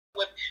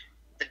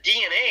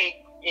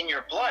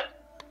blood.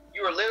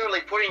 You are literally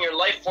putting your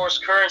life force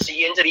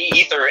currency into the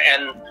ether,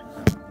 and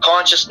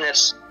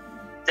consciousness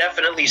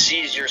definitely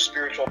sees your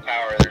spiritual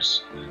power.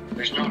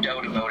 There's no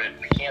doubt about it.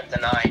 I can't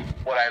deny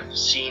what I've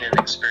seen and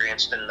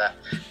experienced in the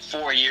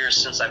 4 years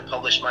since I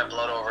published my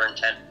Blood Over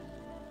Intent.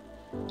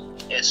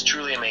 It's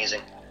truly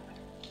amazing.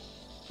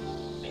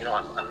 You know,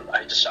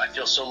 I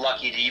feel so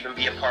lucky to even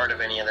be a part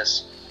of any of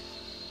this.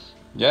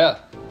 Yeah.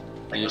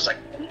 Like, it was like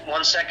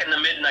 1 second to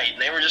midnight,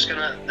 and they were just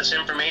gonna, this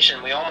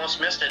information, we almost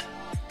missed it.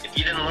 If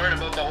you didn't learn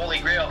about the Holy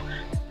Grail,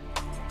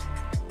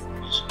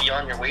 you'll just be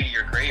on your way to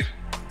your grave,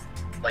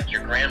 like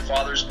your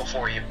grandfathers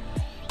before you.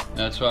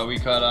 That's why we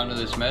caught on to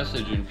this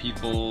message, and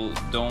people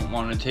don't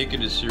want to take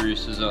it as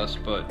serious as us,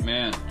 but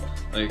man,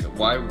 like,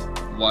 why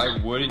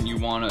wouldn't you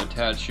want to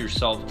attach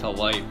yourself to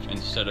life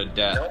instead of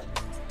death? Nope.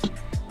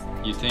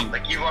 You think,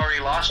 like, you've already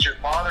lost your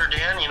father,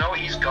 Dan, you know,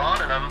 he's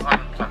gone, and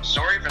I'm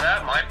sorry for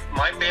that.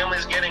 My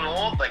family's getting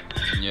old. Like,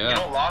 yeah. You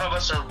know, a lot of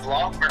us have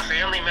lost our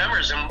family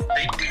members, and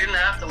we didn't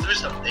have to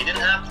lose them. They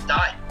didn't have to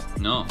die.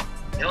 No.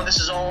 You know, this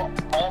is all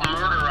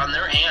murder on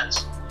their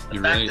hands. The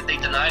You're fact right. that they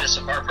denied us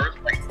of our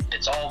birthright,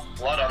 it's all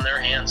blood on their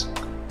hands.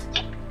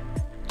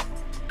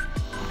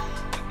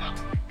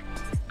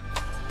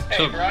 Hey,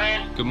 So,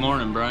 Brian. Good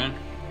morning, Brian.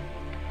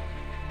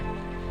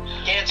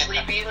 Can't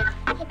sleep either.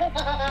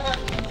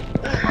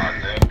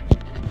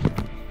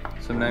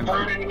 Sometimes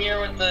Burning here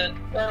with the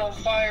eternal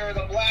fire of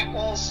the black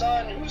hole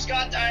sun. Who's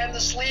got time to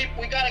sleep?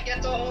 We gotta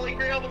get to the Holy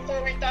Grail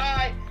before we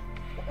die.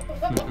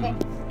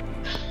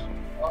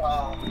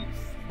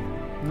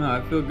 No,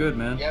 I feel good,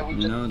 man. Yeah,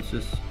 you know, it's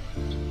just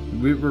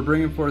we're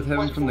bringing forth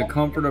heaven from the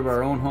comfort of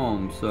our own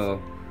home, so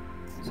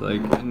it's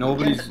like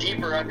nobody's. Get the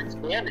deeper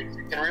understanding.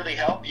 It can really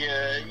help you,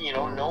 you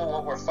know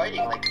what we're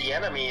fighting. Like, the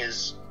enemy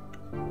is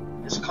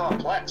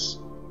complex.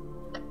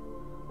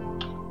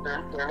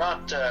 They're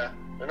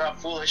not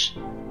foolish.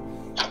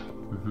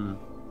 Mm-hmm.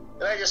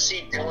 Did I just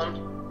see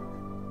Dylan?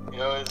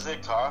 Yo, is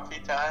it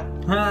coffee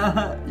time?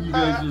 You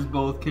guys just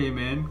both came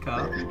in.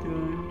 Coffee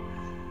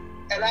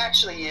time. It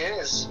actually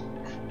is.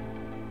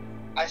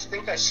 I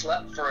think I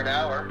slept for an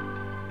hour.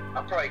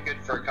 I'm probably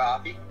good for a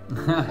coffee.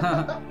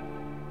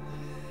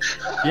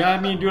 Yeah, I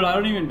mean, dude, I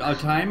don't even.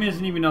 Time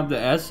isn't even of the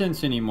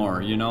essence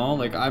anymore. You know,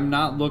 like, I'm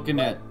not looking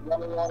at.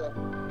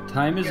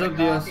 Time is of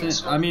the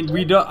essence. I mean,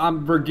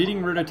 we're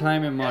getting rid of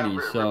time and money,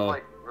 so.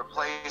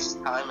 Replace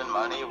time and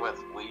money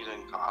with weed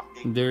and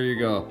coffee. There you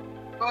go.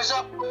 Who's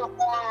up for a form?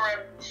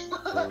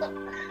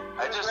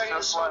 I just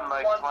took one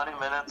like 20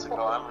 minutes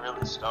ago. I'm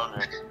really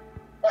stoned.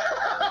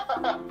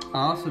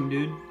 Awesome,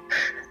 dude.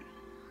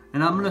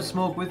 And I'm gonna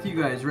smoke with you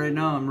guys right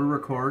now, and we're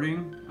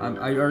recording.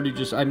 I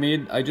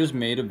just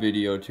made a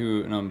video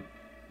too, and I'm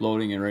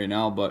loading it right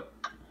now. But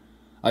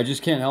I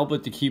just can't help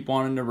but to keep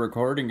wanting to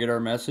record and get our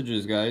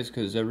messages, guys,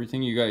 because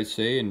everything you guys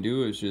say and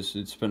do is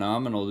it's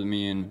phenomenal to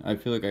me, and I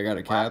feel like I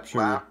gotta capture.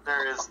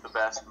 Laughter is the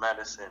best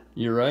medicine.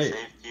 You're right.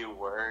 Say few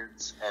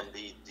words and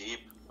be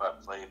deep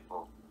but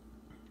playful.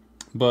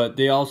 But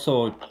they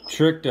also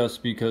tricked us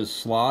because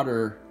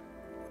slaughter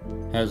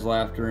has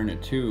laughter in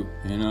it too,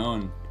 you know,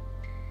 and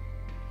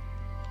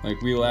like,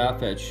 we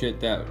laugh at shit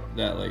that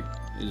like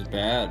is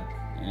bad,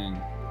 and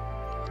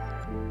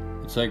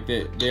it's like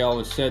they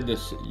always said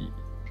this.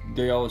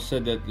 They always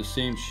said that the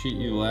same shit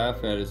you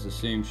laugh at is the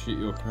same shit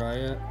you'll cry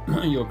at.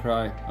 You'll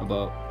cry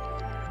about.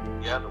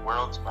 Yeah, the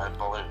world's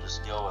bipolar.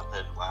 Just deal with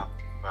it, laugh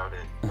about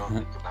it, don't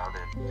think about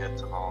it, get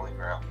to the Holy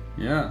Grail.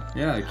 Yeah.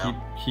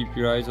 Keep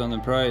your eyes on the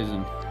prize,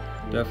 and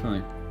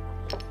definitely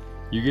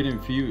you get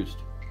infused.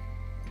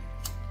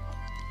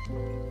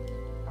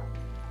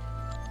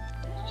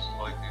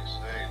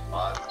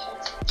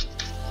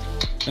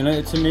 And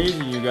it's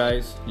amazing, you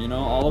guys. You know,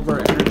 all of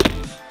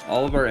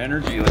our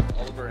energy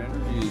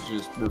is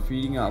just, we're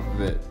feeding off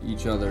of it,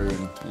 each other,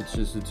 and it's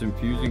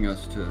infusing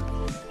us to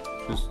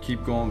just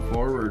keep going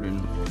forward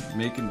and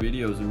making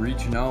videos and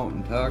reaching out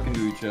and talking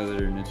to each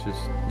other, and it's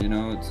just, you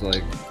know, it's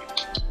like,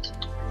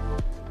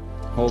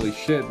 holy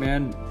shit,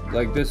 man.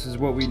 Like, this is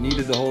what we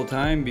needed the whole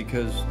time,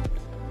 because,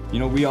 you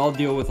know, we all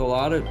deal with a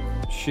lot of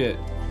shit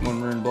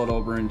when we're in Blood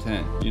Over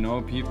Intent. You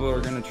know, people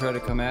are gonna try to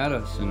come at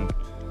us and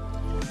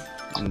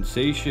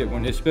say shit,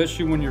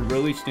 especially when you're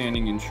really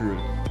standing in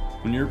truth.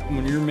 When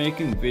you're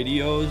making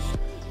videos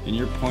and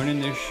you're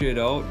pointing this shit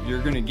out,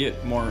 you're gonna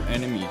get more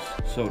enemies,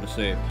 so to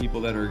say, people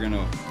that are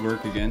gonna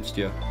work against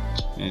you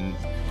and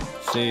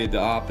say the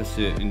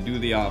opposite and do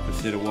the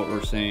opposite of what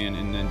we're saying,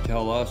 and then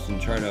tell us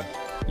and try to,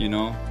 you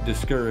know,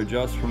 discourage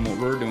us from what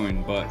we're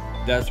doing. But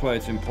that's why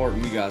it's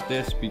important we got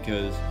this,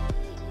 because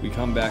we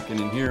come back in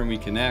here and we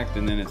connect,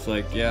 and then it's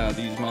like, yeah,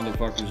 these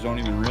motherfuckers don't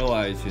even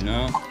realize, you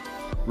know,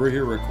 we're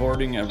here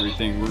recording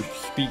everything, we're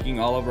speaking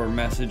all of our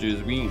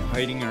messages, we ain't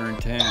hiding our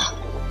intent.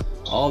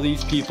 All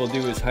these people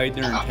do is hide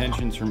their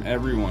intentions from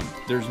everyone.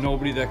 There's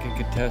nobody that can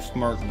contest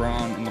Mark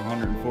Braun and the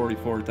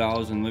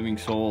 144,000 living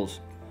souls.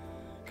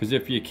 Because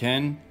if you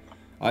can,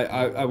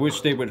 I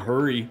wish they would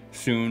hurry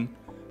soon,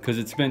 because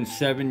it's been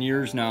 7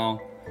 years now.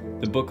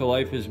 The Book of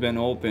Life has been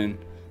open,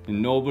 and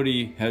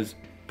nobody has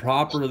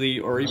properly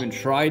or even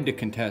tried to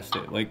contest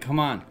it. Like, come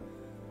on.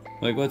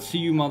 Like, let's see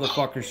you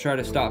motherfuckers try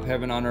to stop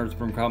heaven on earth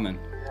from coming.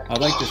 I'd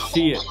like to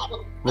see it.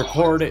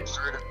 Record it.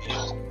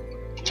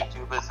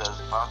 YouTube is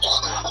as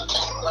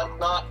popular. Let's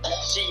not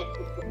see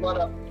what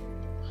up.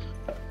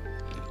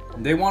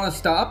 They want to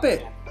stop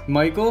it,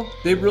 Michael.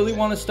 They really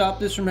want to stop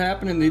this from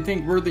happening. They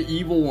think we're the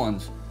evil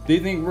ones. They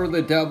think we're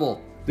the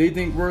devil. They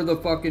think we're the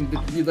fucking,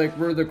 like,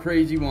 we're the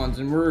crazy ones,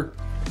 and we're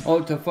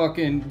out to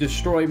fucking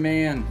destroy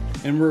man,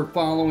 and we're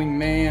following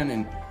man,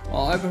 and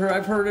I've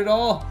heard it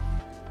all.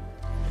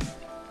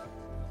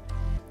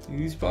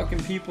 These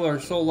fucking people are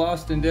so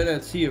lost and dead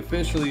at sea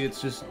officially,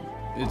 it's just,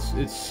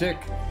 it's sick.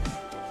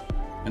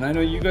 And I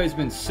know you guys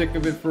been sick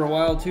of it for a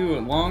while too, a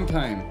long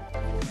time.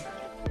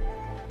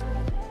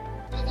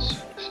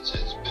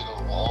 It's been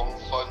a long,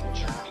 fun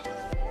journey.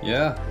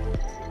 Yeah.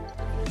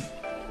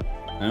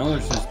 I know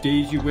there's just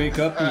days you wake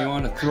up and you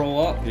want to throw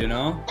up, you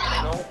know?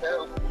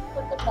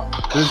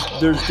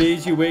 There's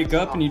days you wake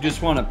up and you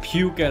just want to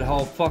puke at how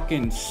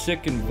fucking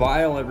sick and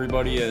vile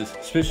everybody is.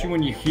 Especially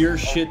when you hear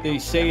shit they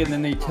say and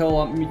then they tell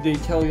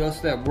us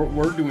that what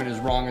we're doing is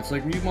wrong. It's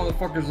like, you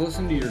motherfuckers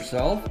listen to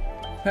yourself.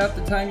 Half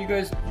the time you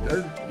guys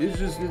are,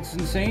 it's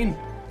insane.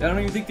 I don't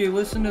even think they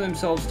listen to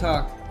themselves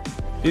talk.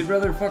 They'd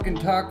rather fucking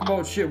talk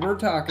about shit we're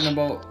talking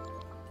about.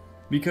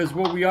 Because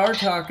what we are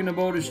talking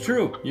about is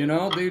true, you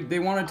know? They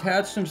want to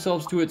attach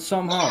themselves to it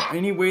somehow,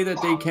 any way that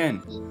they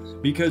can.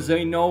 Because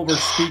they know we're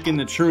speaking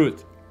the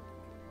truth.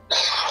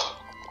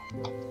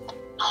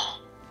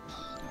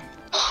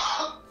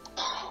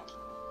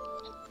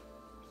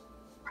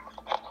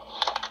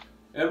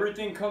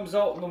 Everything comes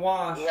out in the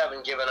wash. We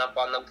haven't given up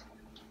on them.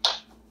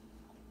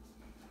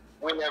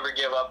 We never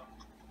give up.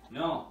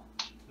 No.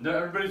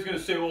 Everybody's gonna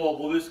say, oh,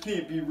 well, this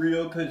can't be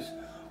real because,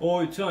 oh,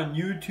 it's on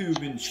YouTube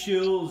and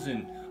shills,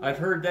 and I've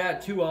heard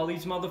that too. All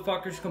these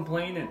motherfuckers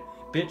complaining,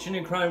 bitching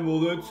and crying, well,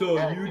 that's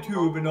on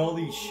YouTube and all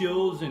these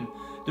shills, and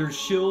there's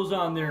shills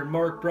on there.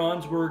 Mark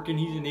Braun's working,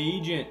 he's an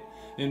agent,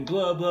 and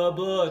blah, blah,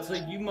 blah. It's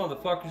like, you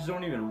motherfuckers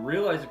don't even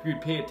realize if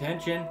you'd pay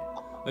attention.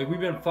 Like,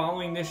 we've been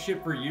following this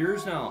shit for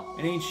years now.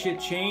 It ain't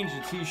shit changed.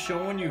 It's he's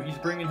showing you. He's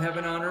bringing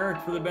heaven on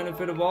earth for the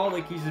benefit of all,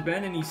 like he's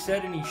been, and he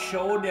said, and he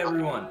showed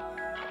everyone.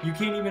 You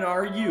can't even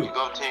argue. You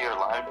go to your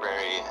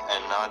library,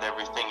 and not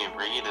everything you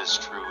read is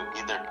true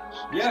either.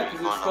 Yeah, So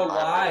because you go it's in the library,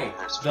 lie.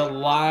 there's The fake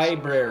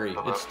library.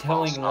 about It's false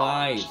telling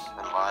knowledge lies.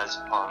 And lies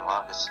upon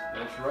lies.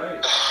 That's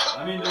right.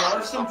 I mean, there are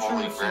It's some the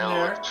holy truths in grail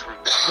there. of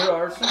truth. There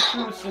are some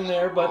truths in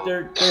there, but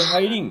they're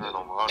hiding. And a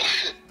lot of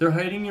They're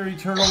hiding your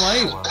eternal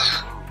life.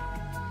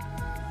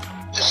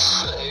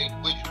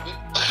 We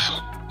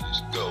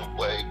just go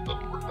away,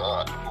 but we're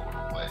not going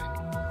away.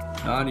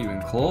 Not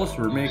even close.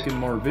 We're making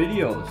more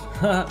videos.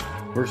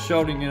 We're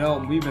shouting it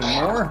out even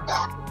more.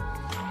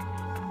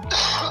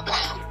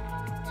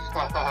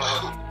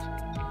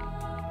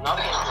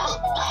 Nothing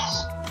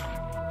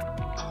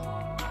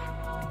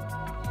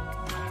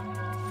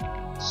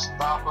just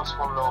stop us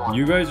from no one.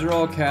 You guys are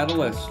all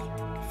catalysts,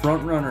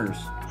 front runners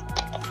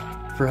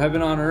for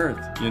heaven on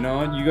earth. You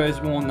know, you guys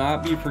will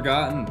not be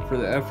forgotten for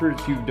the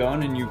efforts you've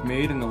done and you've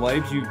made and the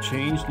lives you've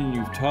changed and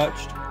you've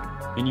touched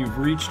and you've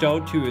reached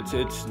out to.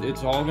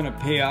 It's all gonna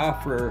pay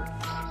off for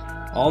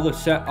all the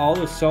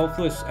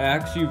selfless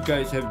acts you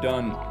guys have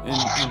done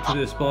into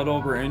this blood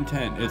over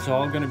intent. It's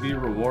all gonna be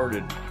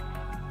rewarded,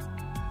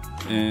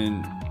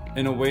 and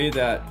in a way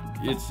that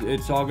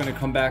it's all gonna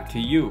come back to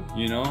you.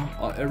 You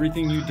know,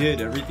 everything you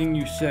did, everything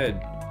you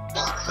said,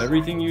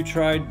 everything you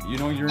tried. You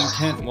know, your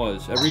intent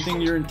was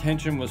everything your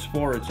intention was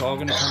for. It's all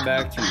gonna come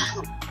back to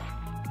you.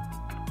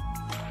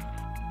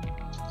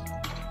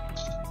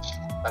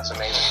 That's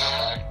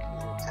amazing.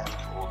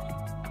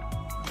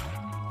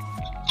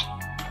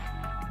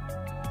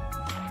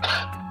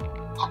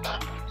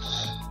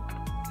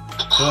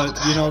 But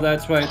you know,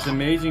 that's why it's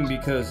amazing,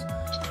 because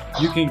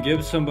you can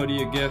give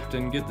somebody a gift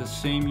and get the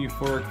same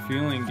euphoric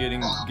feeling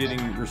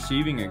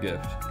receiving a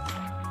gift.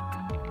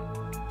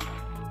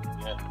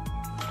 Yeah.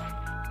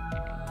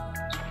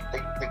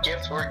 The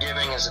gift we're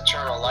giving is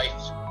eternal life.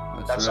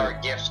 That's right.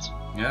 Our gift.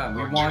 Yeah,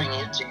 we We're want giving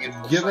it to you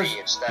for give free. us,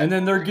 It's that and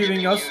then they're we're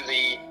giving us. you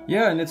the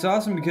Yeah, and it's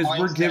awesome because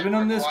we're mindset giving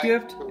them this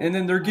required gift, to- and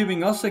then they're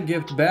giving us a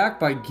gift back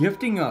by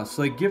gifting us.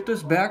 Like, gift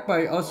us back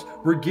by us.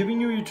 We're giving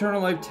you eternal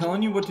life,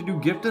 telling you what to do.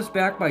 Gift us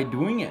back by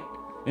doing it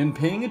and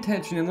paying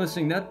attention and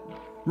listening. That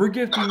we're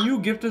gifting you.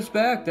 Gift us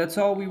back. That's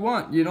all we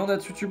want. You know,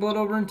 that's what your blood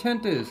over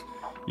intent is.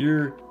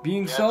 You're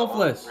being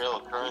selfless. The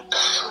only real currency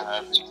you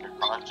have is your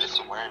conscious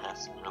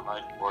awareness and your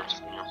life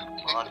force in your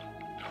body.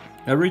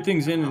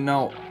 Everything's in and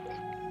out.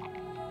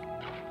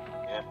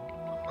 Yeah.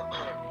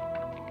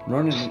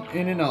 Running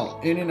in and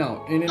out, in and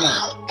out, in and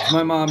out.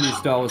 My mom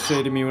used to always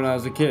say to me when I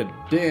was a kid,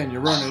 Dan,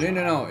 you're running in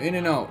and out, in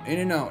and out, in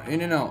and out,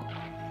 in and out.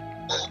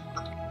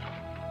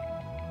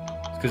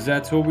 Because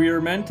that's what we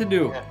were meant to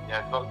do.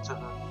 Yeah, go to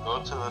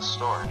the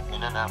store,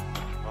 in and out.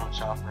 Don't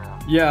shop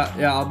around. Yeah,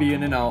 I'll be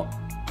in and out.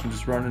 I'm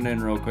just running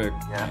in real quick.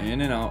 Yeah.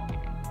 In and out.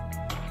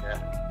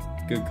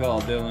 Yeah. Good call,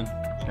 Dylan.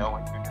 You know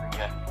what you're gonna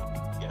get.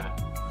 Get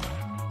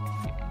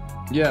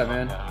it. Yeah,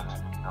 man.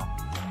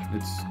 Yeah,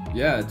 It's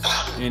yeah, it's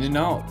in and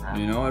out,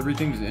 you know,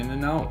 everything's in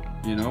and out,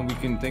 you know, we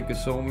can think of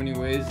so many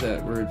ways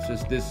that where it's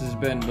just, this has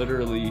been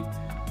literally,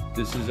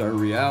 this is our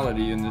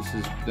reality, and this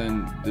is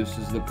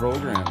the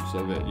programs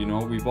of it, you know,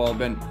 we've all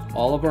been,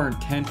 all of our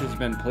intent has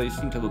been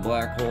placed into the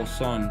black hole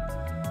sun,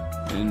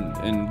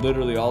 and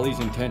literally all these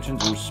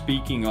intentions we're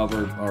speaking of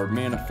are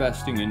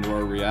manifesting into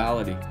our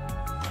reality,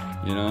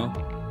 you know?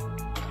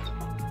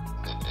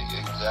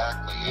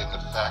 Exactly, and the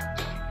fact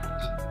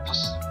that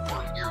this,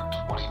 we're here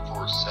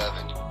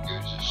 24/7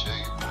 goes to show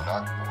you we're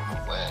not going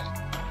away.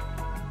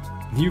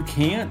 You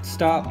can't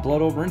stop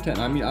blood over intent.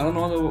 I mean, I don't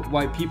know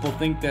why people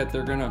think that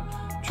they're gonna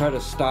try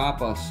to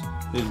stop us.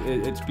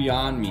 It's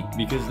beyond me,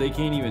 because they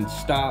can't even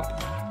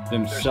stop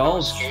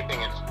themselves. There's no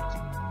escaping it.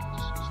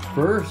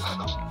 First,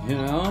 you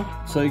know,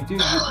 it's like,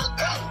 dude,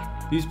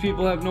 these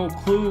people have no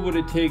clue what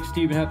it takes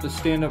to even have to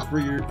stand up for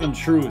in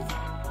truth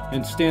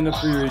and stand up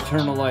for your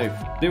eternal life.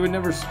 They would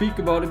never speak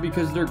about it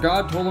because their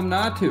God told them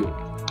not to.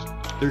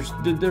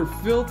 They're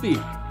filthy.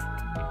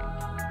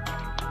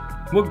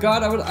 What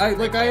God,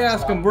 I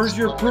ask them, where's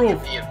your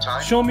proof?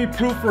 Show me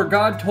proof where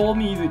God told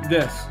me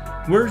this.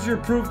 Where's your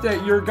proof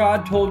that your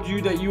God told you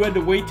that you had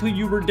to wait till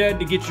you were dead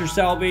to get your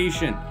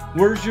salvation?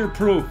 Where's your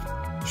proof?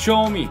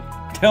 Show me.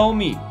 Tell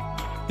me.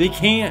 They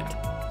can't.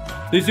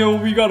 They say, oh,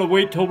 we gotta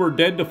wait till we're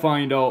dead to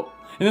find out.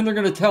 And then they're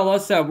gonna tell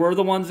us that we're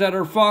the ones that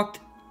are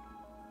fucked.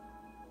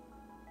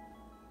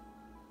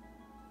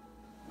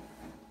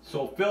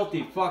 So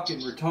filthy,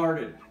 fucking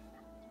retarded.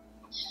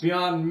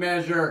 Beyond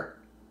measure.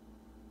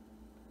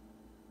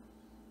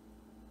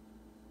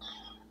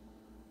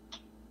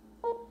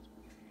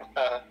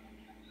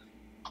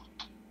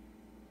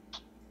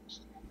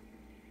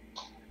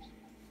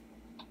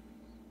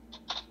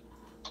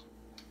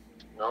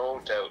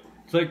 No doubt.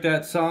 It's like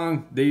that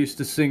song they used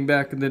to sing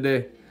back in the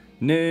day.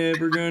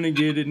 Never gonna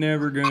get it,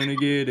 never gonna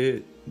get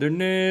it. They're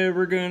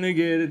never gonna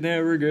get it,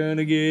 never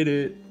gonna get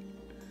it.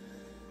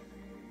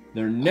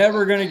 They're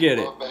never gonna get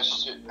it.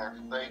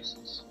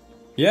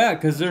 Yeah,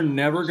 because they're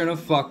never gonna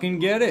fucking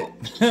get it.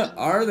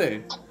 Are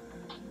they?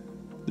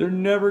 They're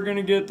never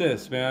gonna get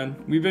this, man.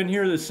 We've been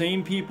here, the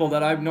same people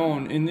that I've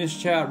known in this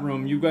chat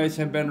room. You guys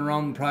have been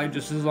around probably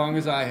just as long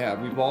as I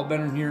have. We've all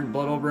been in here in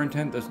Blood Over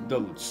Intent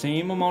the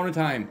same amount of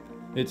time,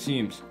 it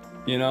seems.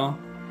 You know?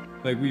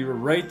 Like, we were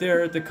right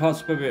there at the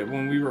cusp of it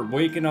when we were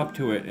waking up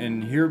to it.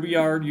 And here we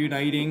are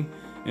uniting.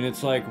 And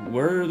it's like,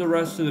 where are the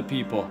rest of the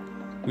people?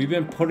 We've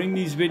been putting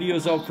these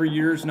videos out for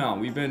years now.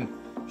 We've been...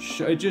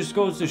 it just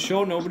goes to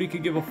show nobody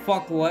could give a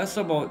fuck less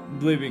about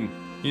living.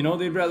 You know,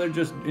 they'd rather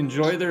just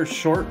enjoy their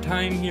short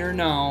time here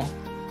now.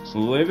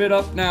 Live it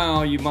up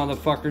now, you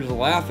motherfuckers.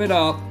 Laugh it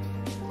up.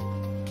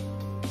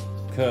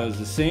 Because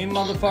the same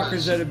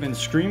motherfuckers that have been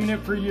screaming it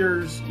for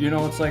years, you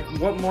know, it's like,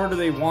 what more do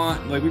they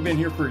want? Like, we've been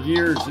here for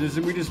years.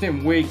 We just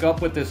didn't wake up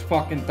with this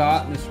fucking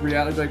thought and this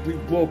reality. Like, we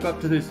woke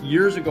up to this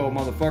years ago,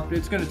 motherfucker.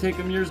 It's going to take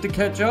them years to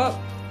catch up.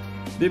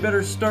 They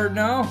better start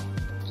now.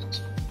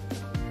 This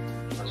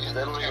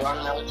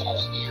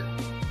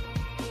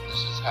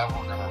is how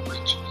we're going to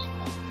reach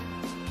people.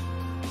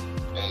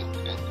 And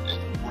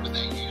what do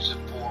they use it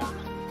for?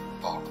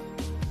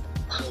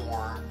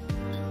 Porn.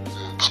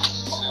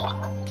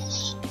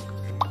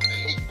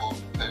 Facebook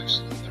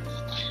posting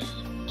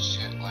their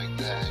shit like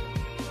that.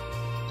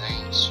 They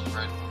ain't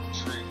spreading the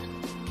truth.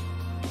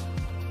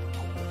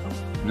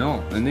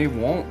 No, and they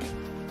won't.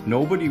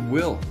 Nobody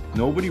will.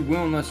 Nobody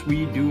will unless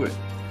we do it.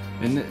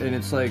 And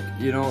it's like,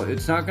 you know,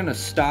 it's not going to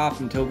stop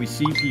until we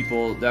see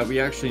people that we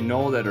actually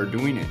know that are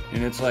doing it.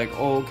 And it's like,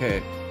 oh,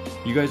 okay,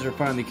 you guys are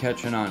finally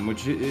catching on,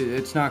 which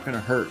it's not going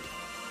to hurt.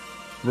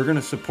 We're going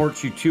to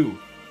support you too.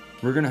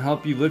 We're going to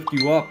help you, lift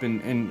you up,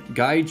 and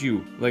guide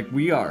you like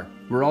we are.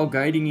 We're all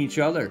guiding each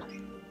other.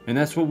 And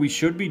that's what we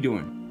should be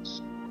doing.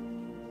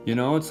 You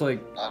know, it's like...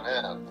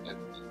 I know.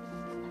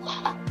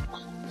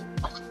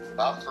 When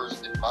I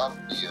first did my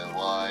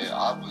DOI,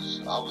 I was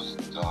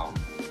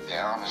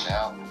down and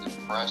out and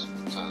depressed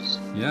because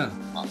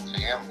my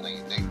family,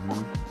 they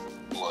were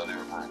blood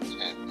over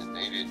intent, and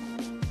they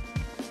didn't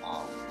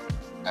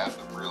have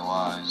to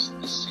realize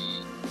to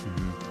see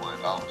what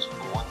I was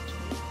going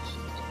through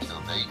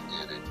until they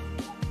did it.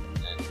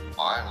 And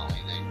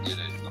finally they did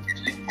it a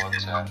few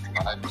months after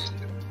I did it.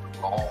 We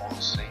were all on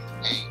the same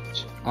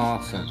page.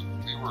 Awesome. Because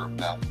we were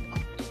about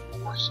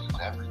divorce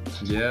and everything.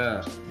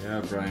 Yeah,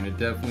 Brian, it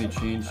definitely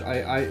changed.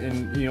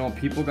 And you know,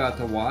 people got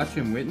to watch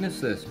and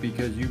witness this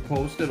because you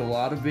posted a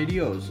lot of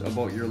videos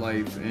about your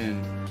life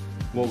and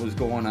what was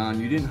going on.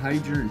 You didn't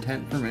hide your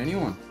intent from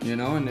anyone, you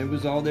know, and it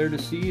was all there to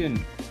see,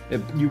 and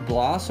you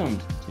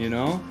blossomed, you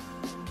know,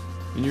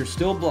 and you're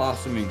still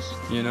blossoming,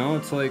 you know.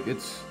 It's like,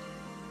 it's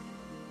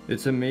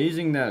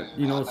amazing that,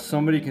 you know,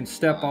 somebody can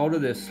step out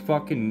of this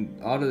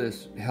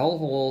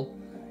hellhole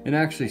and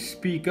actually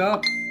speak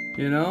up,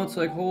 you know. It's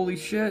like, holy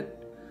shit.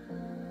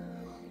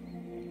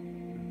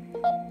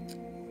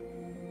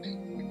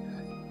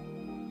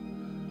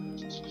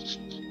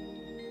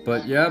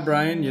 But yeah,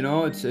 Brian, you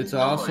know, it's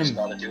awesome.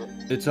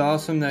 It's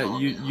awesome that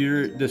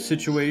you're the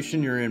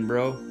situation you're in,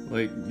 bro.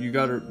 Like, you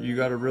got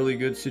a really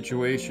good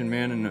situation,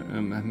 man, and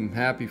I'm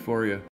happy for you.